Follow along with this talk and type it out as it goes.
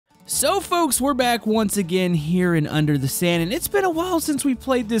So folks, we're back once again here in Under the Sand, and it's been a while since we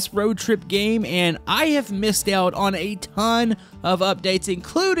played this road trip game, and I have missed out on a ton of updates,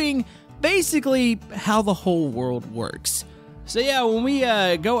 including basically how the whole world works. So yeah, when we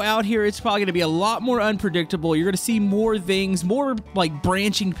go out here, it's probably going to be a lot more unpredictable. You're going to see more things, more like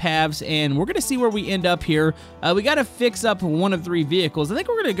branching paths, and we're going to see where we end up here. We got to fix up one of 3 vehicles. I think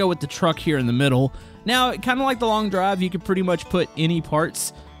we're going to go with the truck here in the middle. Now, kind of like the long drive, you could pretty much put any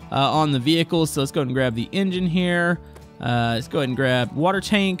parts on the vehicle. So let's go ahead and grab the engine here. Let's go ahead and grab water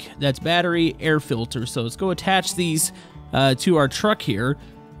tank, that's battery, air filter. So let's go attach these to our truck here.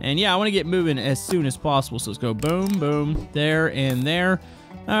 And yeah, I want to get moving as soon as possible. So let's go boom, boom, there and there.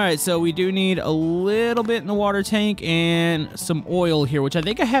 All right, so we do need a little bit in the water tank and some oil here, which I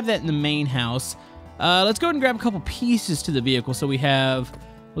think I have that in the main house. Let's go ahead and grab a couple pieces to the vehicle. So we have,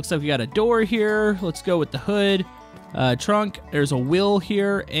 looks like we got a door here. Let's go with the hood. Trunk, there's a wheel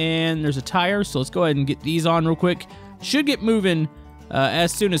here, and there's a tire, so let's go ahead and get these on real quick. Should get moving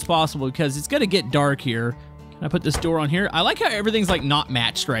as soon as possible because it's gonna get dark here. Can I put this door on here? I like how everything's like not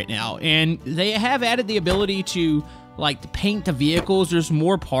matched right now, and they have added the ability to like paint the vehicles. There's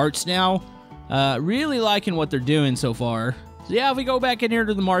more parts now. Really liking what they're doing so far. So yeah, if we go back in here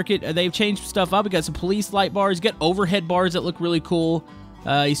to the market, they've changed stuff up. We got some police light bars, you got overhead bars that look really cool.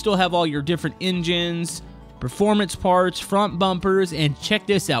 You still have all your different engines, performance parts, front bumpers, and check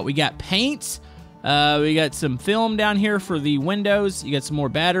this out. We got paints. We got some film down here for the windows. You got some more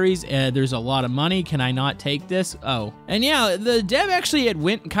batteries. There's a lot of money. Can I not take this? Oh. And yeah, the dev actually had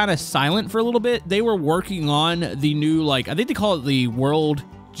went kind of silent for a little bit. They were working on the new, like, I think they call it the World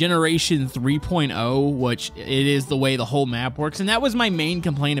Generation 3.0, which it is the way the whole map works. And that was my main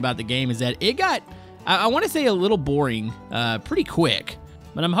complaint about the game, is that it got, I want to say, a little boring pretty quick.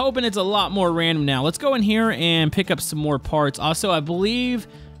 But I'm hoping it's a lot more random now. Let's go in here and pick up some more parts. Also, I believe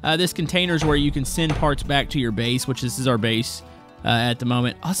this container is where you can send parts back to your base, which this is our base at the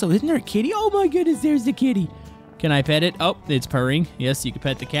moment. Also, isn't there a kitty? Oh my goodness, there's the kitty. Can I pet it? Oh, it's purring. Yes, you can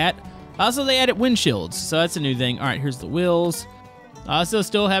pet the cat. Also, they added windshields, so that's a new thing. All right, here's the wheels. Also,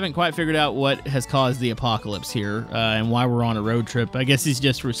 still haven't quite figured out what has caused the apocalypse here and why we're on a road trip. I guess it's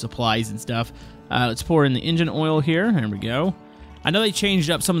just for supplies and stuff. Let's pour in the engine oil here. There we go. I know they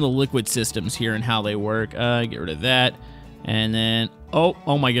changed up some of the liquid systems here and how they work. Get rid of that. And then,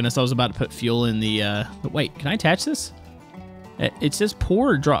 oh my goodness, I was about to put fuel in the, wait, can I attach this? It says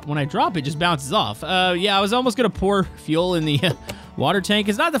pour or drop. When I drop, it just bounces off. Yeah, I was almost going to pour fuel in the water tank.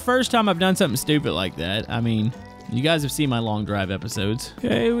 It's not the first time I've done something stupid like that. I mean, you guys have seen my long drive episodes.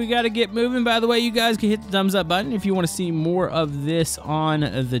 Okay, we got to get moving. By the way, you guys can hit the thumbs up button if you want to see more of this on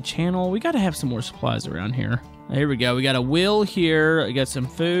the channel. We got to have some more supplies around here. Here we go. We got a wheel here. We got some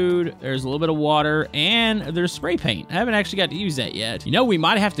food. There's a little bit of water, and there's spray paint. I haven't actually got to use that yet. You know, we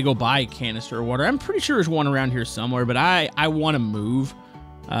might have to go buy a canister of water. I'm pretty sure there's one around here somewhere, but I want to move.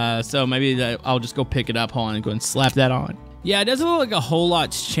 So maybe I'll just go pick it up and go and slap that on. Yeah, it doesn't look like a whole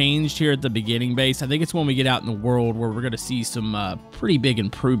lot's changed here at the beginning base. I think it's when we get out in the world where we're going to see some pretty big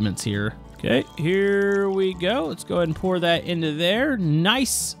improvements here. Okay, here we go. Let's go ahead and pour that into there.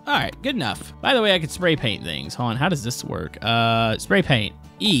 Nice. All right, good enough. By the way, I could spray paint things. Hold on, how does this work? Spray paint.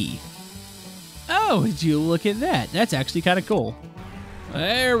 E. Oh, would you look at that? That's actually kind of cool.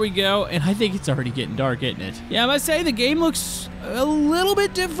 There we go, and I think it's already getting dark, isn't it? Yeah, I must say the game looks a little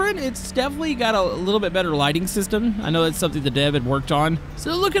bit different. It's definitely got a little bit better lighting system. I know that's something the dev had worked on.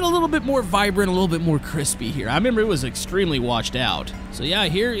 So looking a little bit more vibrant, a little bit more crispy here. I remember it was extremely washed out. So yeah,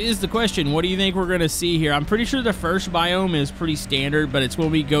 here is the question. What do you think we're gonna see here? I'm pretty sure the first biome is pretty standard, but it's when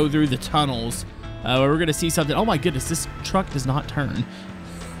we go through the tunnels where we're gonna see something. Oh my goodness, this truck does not turn.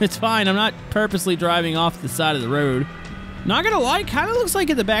 It's fine, I'm not purposely driving off the side of the road. Not gonna lie, kind of looks like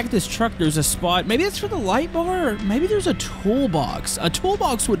at the back of this truck there's a spot. Maybe it's for the light bar, or maybe there's a toolbox. A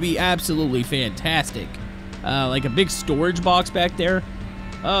toolbox would be absolutely fantastic. Like a big storage box back there.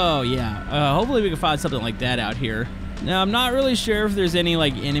 Oh yeah, hopefully we can find something like that out here. Now I'm not really sure if there's any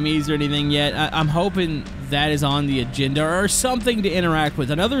like enemies or anything yet. I'm hoping that is on the agenda or something to interact with.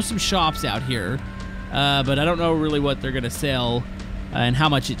 I know there's some shops out here, but I don't know really what they're gonna sell. And how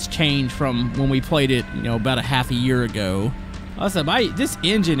much it's changed from when we played it, you know, about a half a year ago. Also, this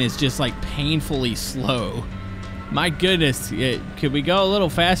engine is just like painfully slow. My goodness, could we go a little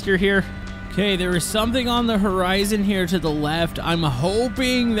faster here? Okay, there is something on the horizon here to the left. I'm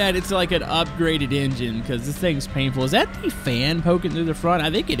hoping that it's like an upgraded engine because this thing's painful. Is that the fan poking through the front?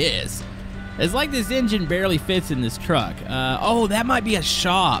 I think it is. It's like this engine barely fits in this truck. Oh, that might be a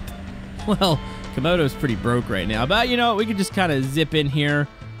shop. Well, Camodo's pretty broke right now, but you know, we could just kind of zip in here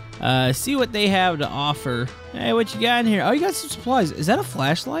See what they have to offer. Hey, what you got in here? Oh, you got some supplies. Is that a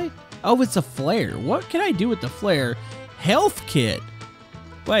flashlight? Oh, it's a flare. What can I do with the flare? Health kit.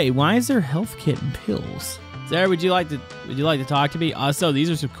 Wait, why is there health kit and pills? Sarah, would you like to talk to me? Also, these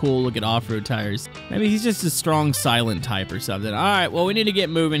are some cool looking off-road tires. Maybe he's just a strong silent type or something. All right, well, we need to get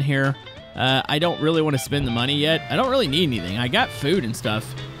moving here. I don't really want to spend the money yet. I don't really need anything. I got food and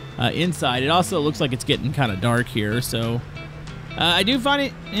stuff inside. It also looks like it's getting kind of dark here, so I do find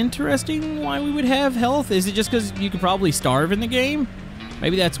it interesting why we would have health. Is it just because you could probably starve in the game?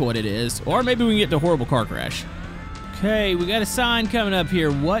 Maybe that's what it is. Or maybe we can get into a horrible car crash. Okay, we got a sign coming up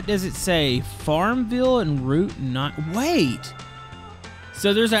here. What does it say? Farmville and Route 9. Wait.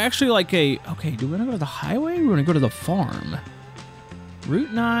 So there's actually like a... Okay, do we want to go to the highway or do we want to go to the farm?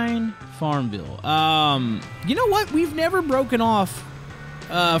 Route 9, Farmville. You know what? We've never broken off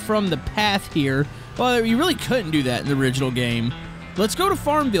from the path here. Well, you really couldn't do that in the original game. Let's go to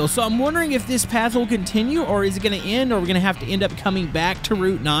Farmville. So I'm wondering if this path will continue, or is it going to end, or we're going to have to end up coming back to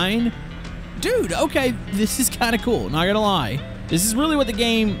Route 9? Dude, okay, this is kind of cool, not going to lie. This is really what the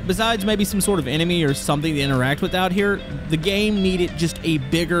game, besides maybe some sort of enemy or something to interact with out here, the game needed just a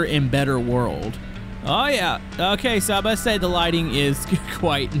bigger and better world. Oh, yeah. Okay, so I must say the lighting is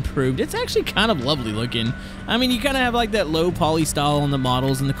quite improved. It's actually kind of lovely looking. I mean, you kind of have like that low poly style on the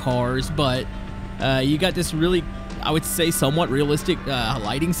models and the cars, but you got this really, I would say, somewhat realistic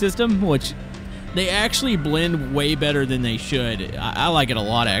lighting system, which they actually blend way better than they should. I like it a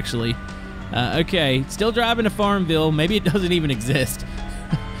lot, actually. Okay, still driving to Farmville. Maybe it doesn't even exist.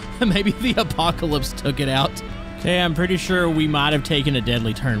 Maybe the apocalypse took it out. Okay, I'm pretty sure we might have taken a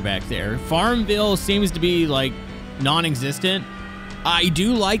deadly turn back there. Farmville seems to be, like, non-existent. I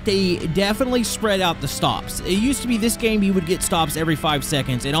do like they definitely spread out the stops. It used to be this game you would get stops every 5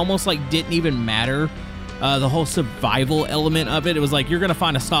 seconds. It almost, like, didn't even matter. The whole survival element of it. It was like, you're going to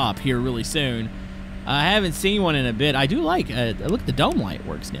find a stop here really soon. I haven't seen one in a bit. I do like, look, the dome light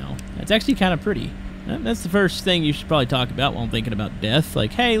works now. That's actually kind of pretty. That's the first thing you should probably talk about while I'm thinking about death.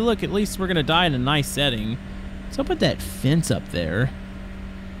 Like, hey, look, at least we're going to die in a nice setting. So I'll put that fence up there.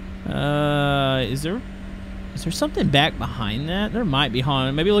 Is there something back behind that? There might be.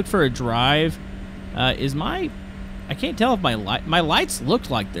 Maybe look for a drive. I can't tell if my lights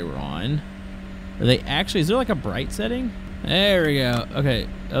looked like they were on. Are they actually, is there like a bright setting? There we go. Okay,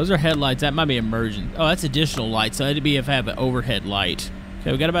 those are headlights. That might be emergent. Oh, that's additional light, so that'd be if I have an overhead light.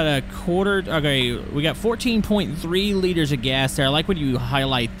 Okay, we got about a quarter. Okay, we got 14.3 liters of gas there. I like when you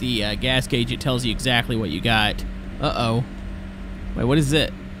highlight the gas gauge, it tells you exactly what you got. Uh-oh. Wait, what is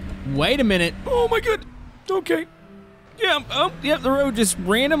it? Wait a minute. Oh, my God. Okay. Yeah, yeah, the road just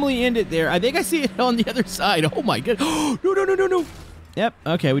randomly ended there. I think I see it on the other side. Oh, my God. No. Yep,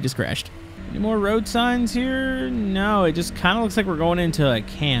 okay, we just crashed. Any more road signs here? No, it just kind of looks like we're going into a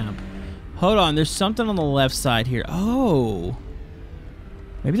camp. Hold on, there's something on the left side here. Oh.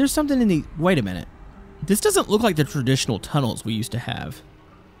 Maybe there's something in the... Wait a minute. This doesn't look like the traditional tunnels we used to have.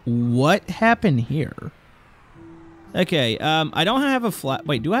 What happened here? Okay, I don't have a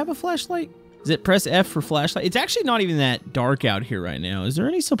Wait, do I have a flashlight? Is it press F for flashlight? It's actually not even that dark out here right now. Is there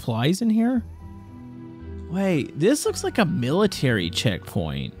any supplies in here? Wait, this looks like a military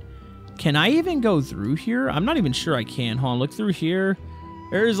checkpoint. Can I even go through here? I'm not even sure I can. Hold on, look through here.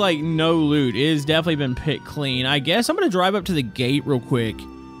 There's like no loot. It has definitely been picked clean. I guess I'm gonna drive up to the gate real quick.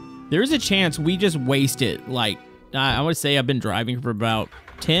 There's a chance we just waste it. Like, I would say I've been driving for about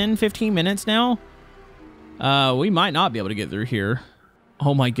 10, 15 minutes now. We might not be able to get through here.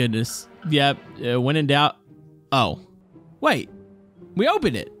 Oh my goodness. Yep, when in doubt. Oh, wait, we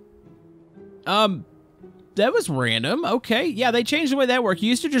opened it. That was random. Okay, yeah, they changed the way that worked. You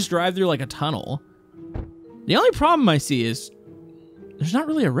used to just drive through like a tunnel. The only problem I see is there's not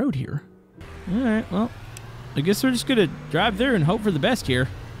really a road here. All right, well, I guess we're just gonna drive through and hope for the best here.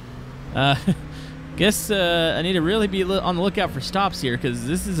 Guess I need to really be on the lookout for stops here because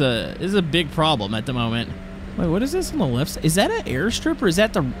this is a big problem at the moment. Wait, what is this on the left side? Is that an airstrip or is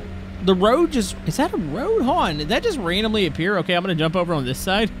that the road just... Is that a road? Hold on, did that just randomly appear? Okay, I'm gonna jump over on this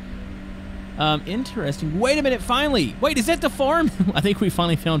side. Interesting. Wait a minute, finally. Wait, is that the farm? I think we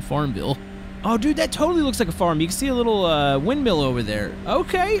finally found Farmville. Oh, dude, that totally looks like a farm. You can see a little windmill over there.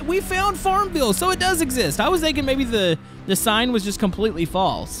 Okay, we found Farmville, so it does exist. I was thinking maybe the sign was just completely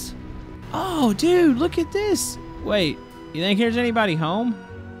false. Oh, dude, look at this. Wait, you think there's anybody home?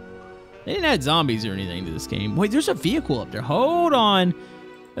 They didn't add zombies or anything to this game. Wait, there's a vehicle up there. Hold on.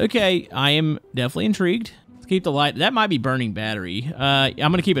 Okay, I am definitely intrigued. Let's keep the light. That might be burning battery. I'm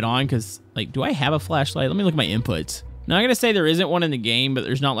going to keep it on because, like, do I have a flashlight? Let me look at my inputs. Now, I'm going to say there isn't one in the game, but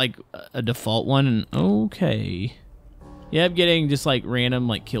there's not, like, a default one. And, okay. Yeah, I'm getting just like random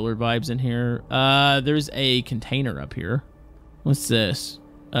like killer vibes in here. There's a container up here. What's this?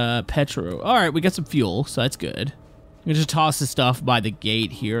 Petro. All right, we got some fuel, so that's good. We just toss the stuff by the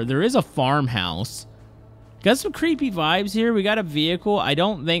gate here. There is a farmhouse. Got some creepy vibes here. We got a vehicle. I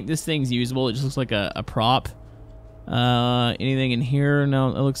don't think this thing's usable. It just looks like a prop. Anything in here? No,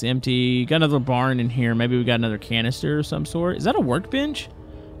 it looks empty. Got another barn in here. Maybe we got another canister of some sort. Is that a workbench?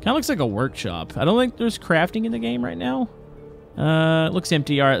 Kind of looks like a workshop. I don't think there's crafting in the game right now. It looks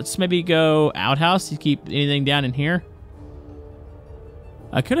empty. All right, let's maybe go outhouse to keep anything down in here.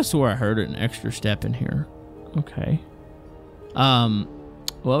 I could have swore I heard an extra step in here. Okay.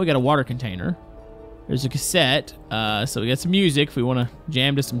 Well, we got a water container. There's a cassette. So we got some music if we want to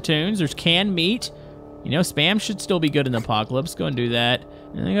jam to some tunes. There's canned meat. You know, spam should still be good in the apocalypse. Go and do that.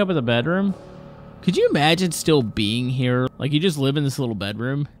 Anything up in the bedroom? Could you imagine still being here? Like, you just live in this little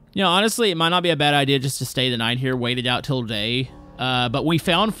bedroom? You know, honestly, it might not be a bad idea just to stay the night here, wait it out till day. But we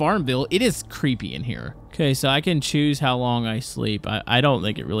found Farmville. It is creepy in here. Okay, so I can choose how long I sleep. I don't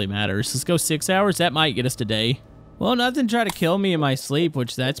think it really matters. Let's go 6 hours. That might get us to day. Well, nothing tried to kill me in my sleep,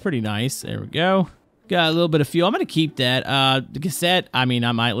 which that's pretty nice. There we go. Got a little bit of fuel. I'm going to keep that. The cassette, I mean,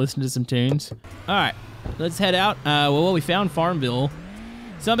 I might listen to some tunes. All right, let's head out. Well, we found Farmville.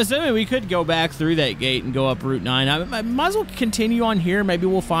 So I'm assuming we could go back through that gate and go up Route 9. I might as well continue on here. Maybe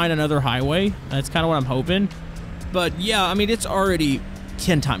we'll find another highway. That's kind of what I'm hoping. But yeah, I mean, it's already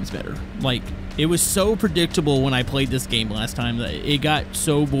 10 times better. Like, it was so predictable when I played this game last time that it got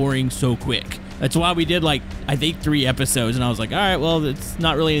so boring so quick. That's why we did, like, I think 3 episodes, and I was like, all right, well, it's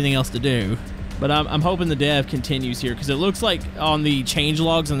not really anything else to do. But I'm hoping the dev continues here, because it looks like on the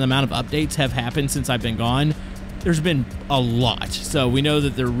changelogs and the amount of updates have happened since I've been gone, there's been a lot. So we know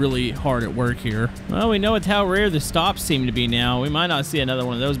that they're really hard at work here. Well, we know it's how rare the stops seem to be now. We might not see another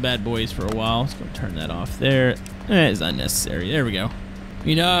one of those bad boys for a while. Let's go turn that off there. That is unnecessary. There we go.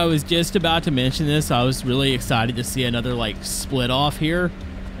 You know, I was just about to mention this. I was really excited to see another, like, split off here.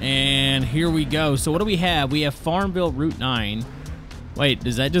 And here we go. So what do we have? We have Farmville Route 9. Wait,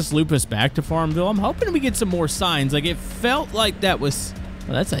 does that just loop us back to Farmville? I'm hoping we get some more signs. Like, it felt like that was...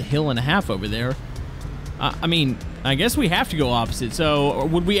 Well, that's a hill and a half over there. I mean, I guess we have to go opposite. So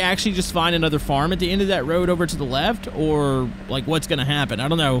would we actually just find another farm at the end of that road over to the left? Or, like, what's going to happen? I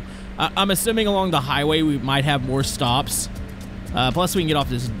don't know. I'm assuming along the highway we might have more stops. Plus, we can get off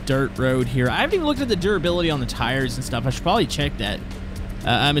this dirt road here. I haven't even looked at the durability on the tires and stuff. I should probably check that.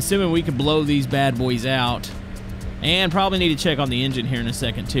 I'm assuming we could blow these bad boys out. And probably need to check on the engine here in a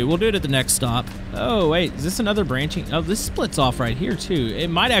second, too. We'll do it at the next stop. Oh, wait. Is this another branching? Oh, this splits off right here, too. It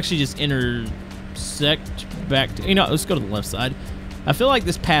might actually just intersect back to... You know, let's go to the left side. I feel like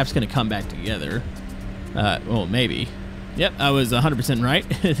this path's going to come back together. Well, maybe. Yep, I was 100% right.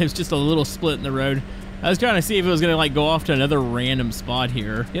 There's just a little split in the road. I was trying to see if it was going to, like, go off to another random spot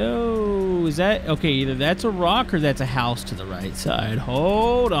here. Yo, is that... Okay, either that's a rock or that's a house to the right side.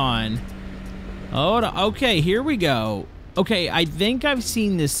 Hold on. Hold on. Okay, here we go. Okay, I think I've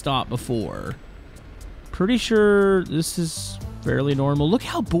seen this stop before. Pretty sure this is fairly normal. Look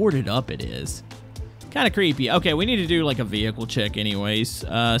how boarded up it is. Kind of creepy. Okay, we need to do, like, a vehicle check anyways. So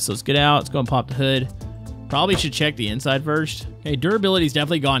let's get out. Let's go and pop the hood. Probably should check the inside first. Okay, durability's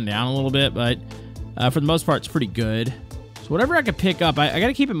definitely gone down a little bit, but... for the most part, it's pretty good. So whatever I can pick up, I got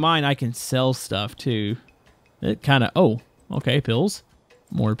to keep in mind I can sell stuff, too. It kind of... Oh, okay, pills.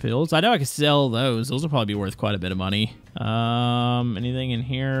 More pills. I know I can sell those. Those will probably be worth quite a bit of money. Anything in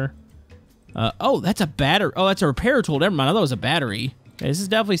here? Oh, that's a battery. Oh, that's a repair tool. Never mind. I thought it was a battery. Okay, this is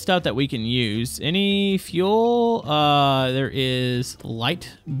definitely stuff that we can use. Any fuel? There is light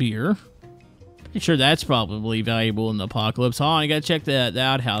beer. Pretty sure that's probably valuable in the apocalypse. Hold on, I got to check the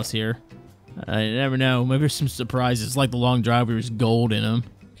outhouse here. I never know. Maybe there's some surprises, like the long drive where there's gold in them.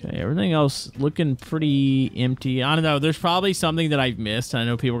 Okay, everything else looking pretty empty. I don't know. There's probably something that I've missed. I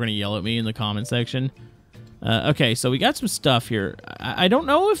know people are going to yell at me in the comment section. Okay, so we got some stuff here. I don't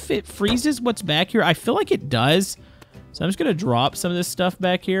know if it freezes what's back here. I feel like it does. So I'm just going to drop some of this stuff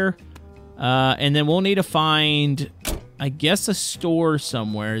back here. And then we'll need to find, I guess, a store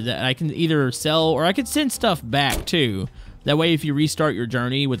somewhere that I can either sell or I could send stuff back, too. That way, if you restart your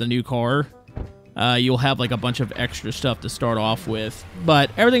journey with a new car, you'll have like a bunch of extra stuff to start off with. But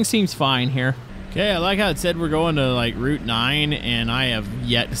everything seems fine here. Okay, I like how it said we're going to like Route 9, and I have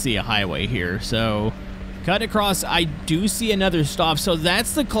yet to see a highway here. So, cut across, I do see another stop. So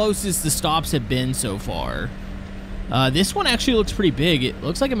that's the closest the stops have been so far. This one actually looks pretty big. It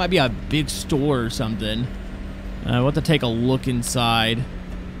looks like it might be a big store or something. We'll have to take a look inside.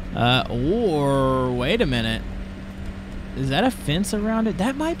 Or, wait a minute. Is that a fence around it?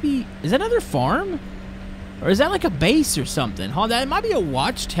 That might be... Is that another farm? Or is that like a base or something? Huh, that might be a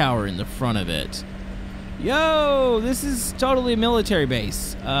watchtower in the front of it. Yo, this is totally a military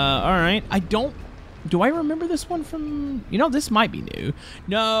base. All right. Do I remember this one from... You know, this might be new.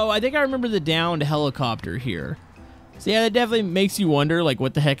 No, I think I remember the downed helicopter here. So yeah, that definitely makes you wonder, like,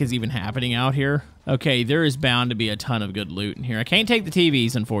 what the heck is even happening out here? Okay, there is bound to be a ton of good loot in here. I can't take the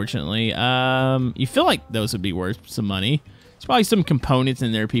TVs, unfortunately. You feel like those would be worth some money. There's probably some components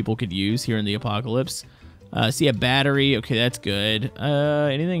in there people could use here in the apocalypse. See a battery. Okay, that's good.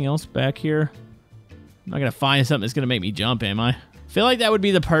 Anything else back here? I'm not going to find something that's going to make me jump, am I? Feel like that would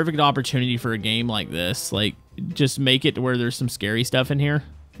be the perfect opportunity for a game like this. Like, just make it to where there's some scary stuff in here.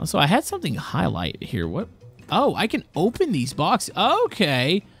 Also, I had something highlight here. What? Oh, I can open these boxes.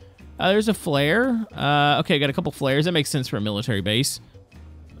 Okay. There's a flare. Okay, got a couple flares. That makes sense for a military base.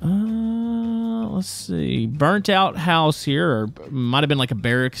 Let's see. Burnt out house here, or might have been like a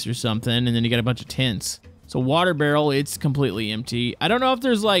barracks or something, and then you got a bunch of tents. So water barrel, it's completely empty. I don't know if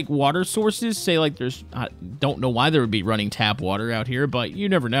there's like water sources. Say like there's, I don't know why there would be running tap water out here, but you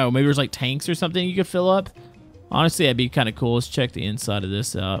never know. Maybe there's like tanks or something you could fill up. Honestly, that'd be kind of cool. Let's check the inside of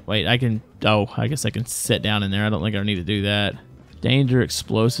this. Wait, I can, oh, I guess I can sit down in there. I don't think I need to do that. Danger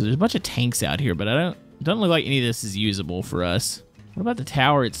explosives. There's a bunch of tanks out here, but don't look like any of this is usable for us. What about the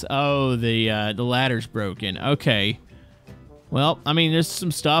tower? It's, oh, the ladder's broken. Okay. Well, I mean, there's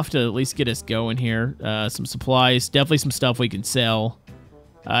some stuff to at least get us going here. Some supplies, definitely some stuff we can sell.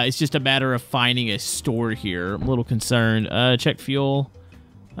 It's just a matter of finding a store here. I'm a little concerned. Check fuel.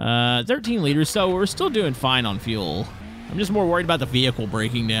 13 liters, so we're still doing fine on fuel. I'm just more worried about the vehicle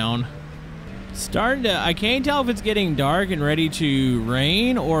breaking down. Starting to, I can't tell if it's getting dark and ready to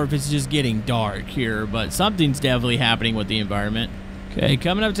rain or if it's just getting dark here, but something's definitely happening with the environment. Okay,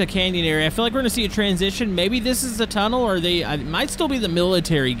 coming up to Canyon area. I feel like we're going to see a transition. Maybe this is the tunnel, or it might still be the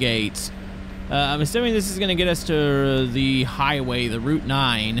military gates. I'm assuming this is going to get us to the highway, the Route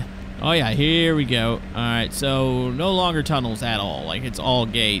 9. Oh, yeah, here we go. All right, so no longer tunnels at all. Like, it's all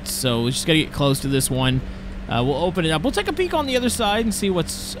gates. So we just got to get close to this one. We'll open it up. We'll take a peek on the other side and see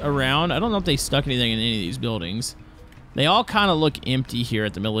what's around. I don't know if they stuck anything in any of these buildings. They all kind of look empty here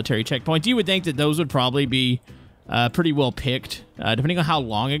at the military checkpoint. You would think that those would probably be pretty well picked, depending on how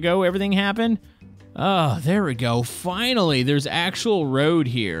long ago everything happened. Oh, there we go. Finally, there's actual road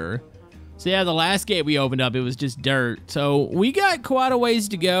here. So yeah, the last gate we opened up, it was just dirt. So we got quite a ways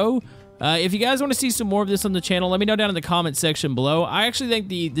to go. If you guys want to see some more of this on the channel, let me know down in the comment section below. I actually think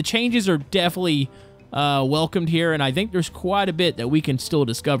the changes are definitely welcomed here, and I think there's quite a bit that we can still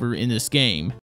discover in this game.